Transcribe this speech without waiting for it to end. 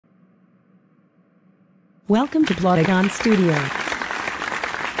Welcome to Plotagon Studio.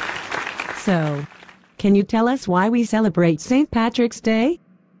 So, can you tell us why we celebrate St. Patrick's Day?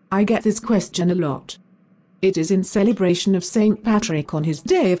 I get this question a lot. It is in celebration of St. Patrick on his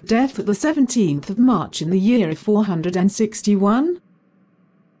day of death the 17th of March in the year 461.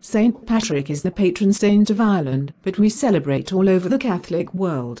 St. Patrick is the patron saint of Ireland, but we celebrate all over the Catholic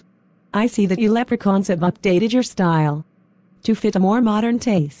world. I see that you leprechauns have updated your style to fit a more modern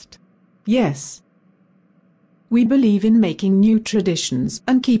taste. Yes. We believe in making new traditions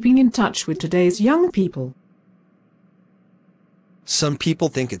and keeping in touch with today's young people. Some people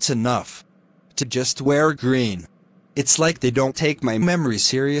think it's enough to just wear green. It's like they don't take my memory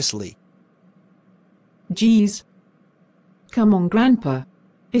seriously. Geez. Come on, Grandpa.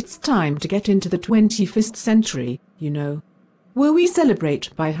 It's time to get into the 21st century, you know, where we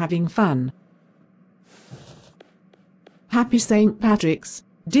celebrate by having fun. Happy St. Patrick's,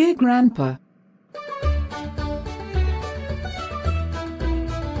 dear Grandpa.